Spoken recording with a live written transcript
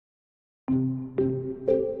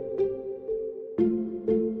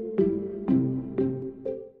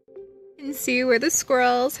Etsy where the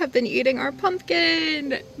squirrels have been eating our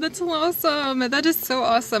pumpkin. That's awesome. That is so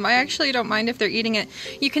awesome. I actually don't mind if they're eating it.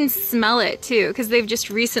 You can smell it too, because they've just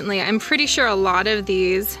recently, I'm pretty sure a lot of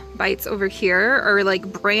these bites over here are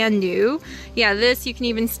like brand new. Yeah, this you can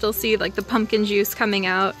even still see like the pumpkin juice coming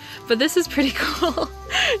out, but this is pretty cool.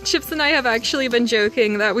 Chips and I have actually been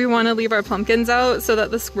joking that we want to leave our pumpkins out so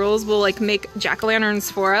that the squirrels will like make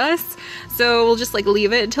jack-o'-lanterns for us. So we'll just like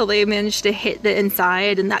leave it until they manage to hit the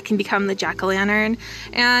inside and that can become the jack-o'-lantern.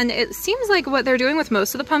 And it seems like what they're doing with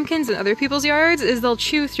most of the pumpkins in other people's yards is they'll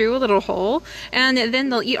chew through a little hole and then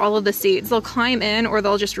they'll eat all of the seeds. They'll climb in or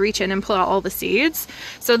they'll just reach in and pull out all the seeds.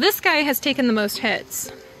 So this guy has taken the most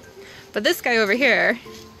hits. But this guy over here,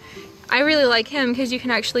 I really like him because you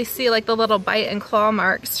can actually see like the little bite and claw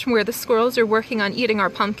marks where the squirrels are working on eating our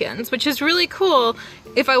pumpkins, which is really cool.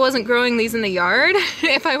 If I wasn't growing these in the yard,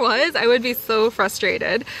 if I was, I would be so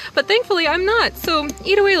frustrated. But thankfully I'm not, so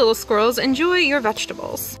eat away little squirrels, enjoy your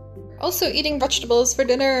vegetables. Also eating vegetables for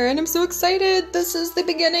dinner, and I'm so excited! This is the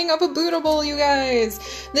beginning of a Buddha bowl, you guys!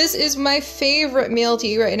 This is my favorite meal to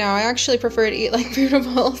eat right now. I actually prefer to eat like Buddha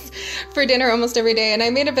bowls for dinner almost every day, and I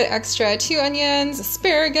made a bit extra. 2 onions,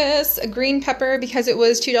 asparagus, a green pepper because it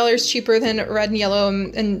was $2 cheaper than red and yellow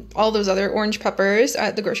and all those other orange peppers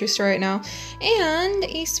at the grocery store right now, and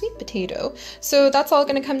a sweet potato. So that's all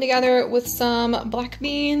gonna come together with some black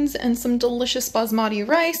beans and some delicious basmati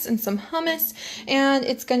rice and some hummus, and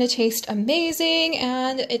it's gonna taste amazing,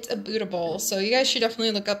 and it's a Buddha bowl, so you guys should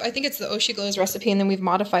definitely look up. I think it's the Oshiglo's recipe and then we've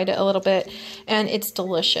modified it a little bit, and it's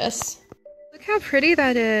delicious. Look how pretty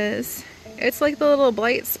that is. It's like the little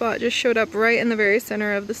blight spot just showed up right in the very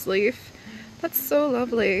center of this leaf. That's so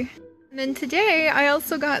lovely. And then today I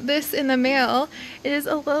also got this in the mail. It is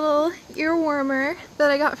a little ear warmer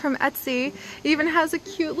that I got from Etsy. It even has a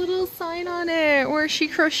cute little sign on it where she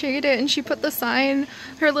crocheted it and she put the sign,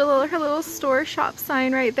 her little store shop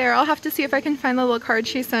sign right there. I'll have to see if I can find the little card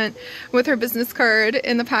she sent with her business card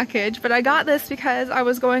in the package. But I got this because I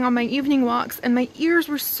was going on my evening walks and my ears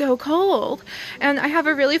were so cold. And I have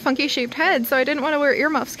a really funky shaped head, so I didn't want to wear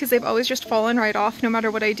earmuffs because they've always just fallen right off no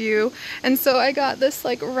matter what I do. And so I got this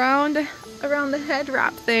like round around the head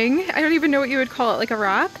wrap thing. I don't even know what you would call it, like a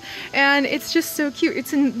wrap. And it's just so cute.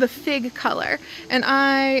 It's in the fig color. And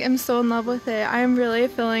I am so in love with it. I am really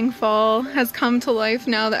feeling fall has come to life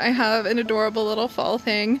now that I have an adorable little fall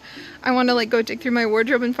thing. I want to like go dig through my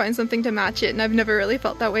wardrobe and find something to match it. And I've never really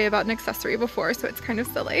felt that way about an accessory before, so it's kind of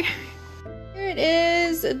silly. Here it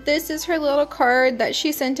is. This is her little card that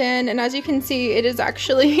she sent in, and as you can see it is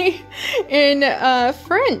actually in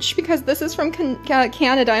French because this is from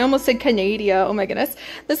Canada. I almost said Canada, oh my goodness.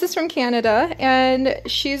 This is from Canada and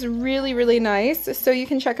she's really nice, so you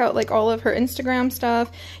can check out like all of her Instagram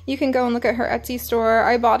stuff. You can go and look at her Etsy store.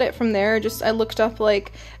 I bought it from there. I looked up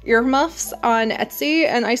like earmuffs on Etsy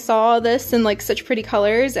and I saw this in like such pretty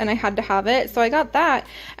colors and I had to have it, so I got that.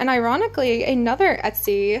 And ironically another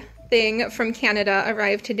Etsy thing from Canada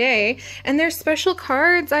arrived today, and there's special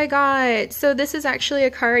cards I got. So this is actually a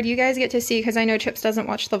card you guys get to see because I know Chips doesn't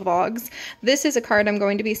watch the vlogs. This is a card I'm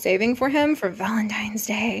going to be saving for him for Valentine's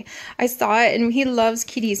Day. I saw it and he loves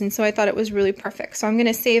kitties, and so I thought it was really perfect. So I'm going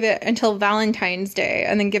to save it until Valentine's Day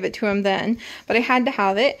and then give it to him then. But I had to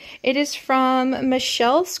have it. It is from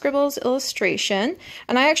Michelle Scribbles Illustration,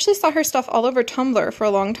 and I actually saw her stuff all over Tumblr for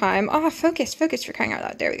a long time. Oh, focus for crying out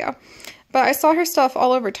loud. There we go. But I saw her stuff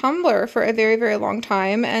all over Tumblr for a very long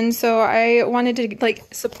time, and so I wanted to like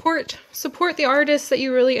support the artists that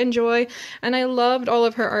you really enjoy, and I loved all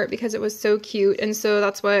of her art because it was so cute, and so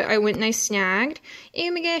that's why I went and I snagged. Oh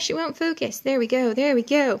my gosh, it won't focus. There we go.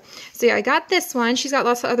 So yeah, I got this one. She's got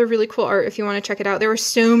lots of other really cool art if you want to check it out. There were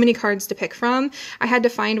so many cards to pick from. I had to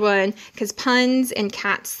find one because puns and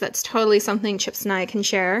cats, that's totally something Chips and I can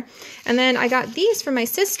share. And then I got these for my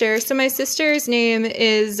sister. So my sister's name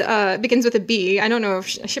is begins with a B. I don't know if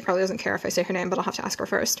she probably doesn't care if I say her name, but I'll have to ask her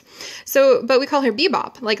first. So, but we call her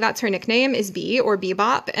Bebop. Like that's her nickname is B or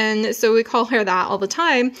Bebop. And so we call her that all the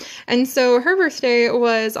time. And so her birthday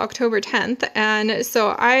was October 10th. And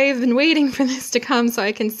so I've been waiting for this to come so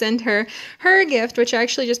I can send her her gift, which I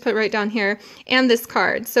actually just put right down here, and this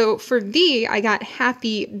card. So for B, I got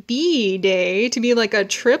Happy Bee Day to be like a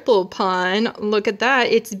triple pun. Look at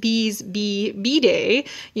that. It's B's Bee Day,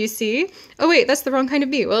 you see? Oh wait, that's the wrong kind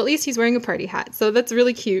of bee. Well, at least he's wearing a party hat. So that's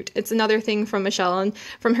really cute. It's another thing from Michelle and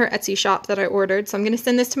from her Etsy shop that I ordered. So I'm going to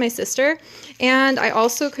send this to my sister. And I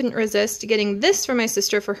also couldn't resist getting this for my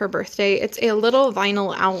sister for her birthday. It's a little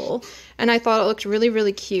vinyl owl. and I thought it looked really,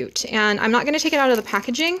 really cute. And I'm not going to take it out of the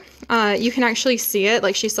packaging. You can actually see it,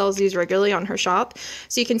 like she sells these regularly on her shop,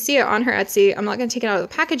 so you can see it on her Etsy. I'm not going to take it out of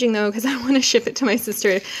the packaging though, because I want to ship it to my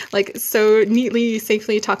sister, like so neatly,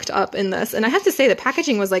 safely tucked up in this. And I have to say the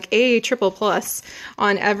packaging was like a triple plus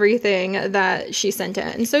on everything that she sent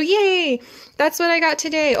in. So yay! That's what I got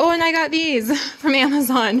today. Oh, and I got these from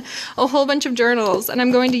Amazon, a whole bunch of journals, and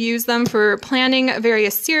I'm going to use them for planning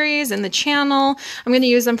various series in the channel. I'm going to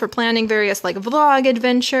use them for planning various like vlog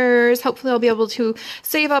adventures. Hopefully I'll be able to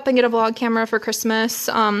save up and get a vlog camera for Christmas.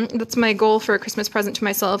 That's my goal for a Christmas present to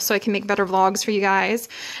myself, so I can make better vlogs for you guys.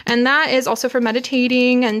 And that is also for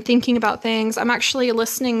meditating and thinking about things. I'm actually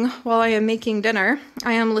listening while I am making dinner.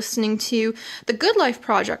 I am listening to the Good Life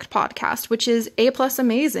Project podcast, which is A+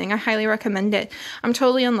 amazing. I highly recommend it. I'm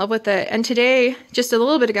totally in love with it. And today, just a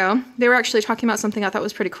little bit ago, they were actually talking about something I thought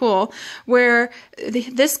was pretty cool, where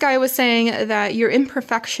this guy was saying that your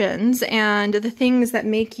imperfections and the things that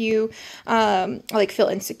make you like feel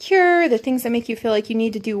insecure, the things that make you feel like you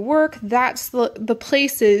need to do work, that's the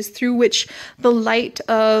places through which the light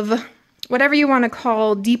of whatever you want to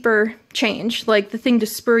call deeper change, like the thing to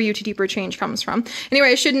spur you to deeper change, comes from. Anyway,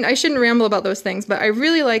 I shouldn't ramble about those things, but I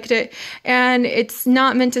really liked it, and it's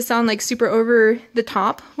not meant to sound like super over the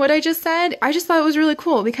top what I just said. I just thought it was really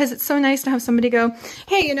cool because it's so nice to have somebody go,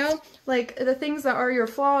 hey, you know, like the things that are your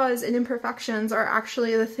flaws and imperfections are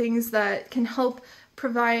actually the things that can help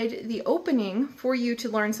provide the opening for you to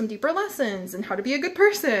learn some deeper lessons and how to be a good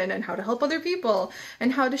person and how to help other people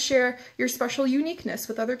and how to share your special uniqueness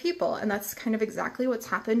with other people. And that's kind of exactly what's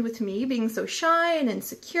happened with me, being so shy and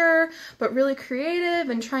insecure, but really creative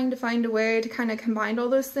and trying to find a way to kind of combine all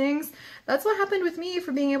those things. That's what happened with me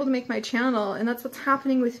for being able to make my channel, and that's what's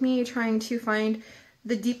happening with me trying to find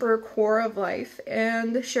the deeper core of life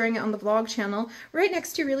and sharing it on the vlog channel right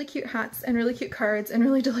next to really cute hats and really cute cards and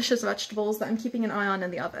really delicious vegetables that I'm keeping an eye on in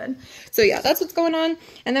the oven. So yeah, that's what's going on.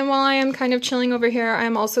 And then while I am kind of chilling over here,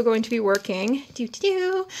 I'm also going to be working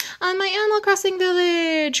on my Animal Crossing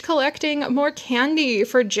village, collecting more candy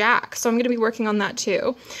for Jack. So I'm going to be working on that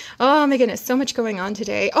too. Oh my goodness, so much going on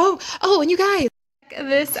today. Oh, and you guys,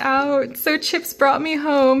 this out. So Chips brought me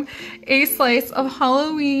home a slice of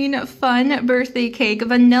Halloween fun birthday cake,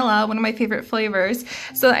 vanilla, one of my favorite flavors,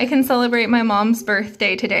 so that I can celebrate my mom's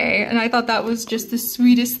birthday today. And I thought that was just the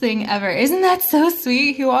sweetest thing ever. Isn't that so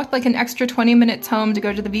sweet? He walked like an extra 20 minutes home to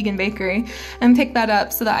go to the vegan bakery and pick that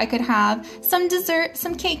up so that I could have some dessert,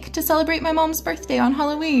 some cake to celebrate my mom's birthday on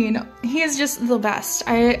Halloween. He is just the best.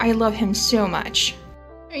 I love him so much.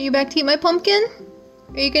 Are you back to eat my pumpkin?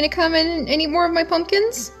 Are you gonna come in and eat more of my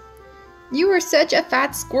pumpkins? You are such a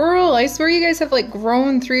fat squirrel. I swear you guys have like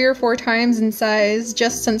grown 3 or 4 times in size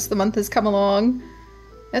just since the month has come along.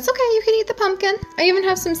 That's okay, you can eat the pumpkin. I even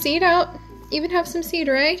have some seed out. Even have some seed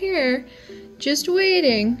right here. Just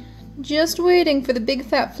waiting for the big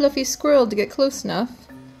fat fluffy squirrel to get close enough.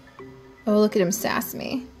 Oh, look at him sass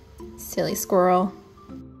me. Silly squirrel.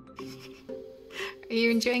 Are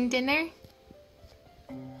you enjoying dinner?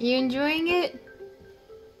 Are you enjoying it?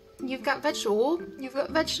 You've got vegetables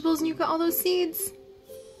and you've got all those seeds.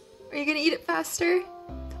 Are you gonna eat it faster?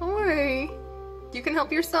 Don't worry. You can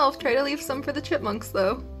help yourself. Try to leave some for the chipmunks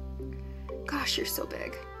though. Gosh, you're so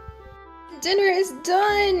big. Dinner is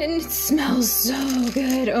done and it smells so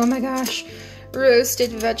good. Oh my gosh.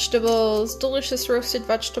 Roasted vegetables, delicious roasted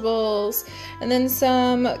vegetables, and then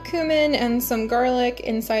some cumin and some garlic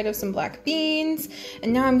inside of some black beans.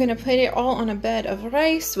 And now I'm gonna put it all on a bed of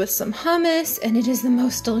rice with some hummus, and it is the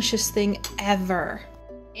most delicious thing ever.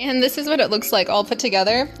 And this is what it looks like all put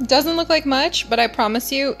together. Doesn't look like much, but I promise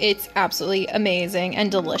you it's absolutely amazing and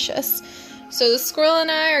delicious. So the squirrel and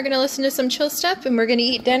I are gonna listen to some chill stuff, and we're gonna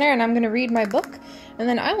eat dinner, and I'm gonna read my book. And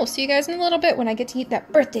then I will see you guys in a little bit when I get to eat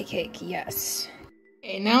that birthday cake, yes.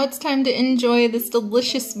 Okay, now it's time to enjoy this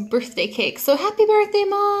delicious birthday cake. So happy birthday,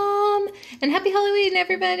 Mom! And happy Halloween,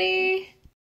 everybody!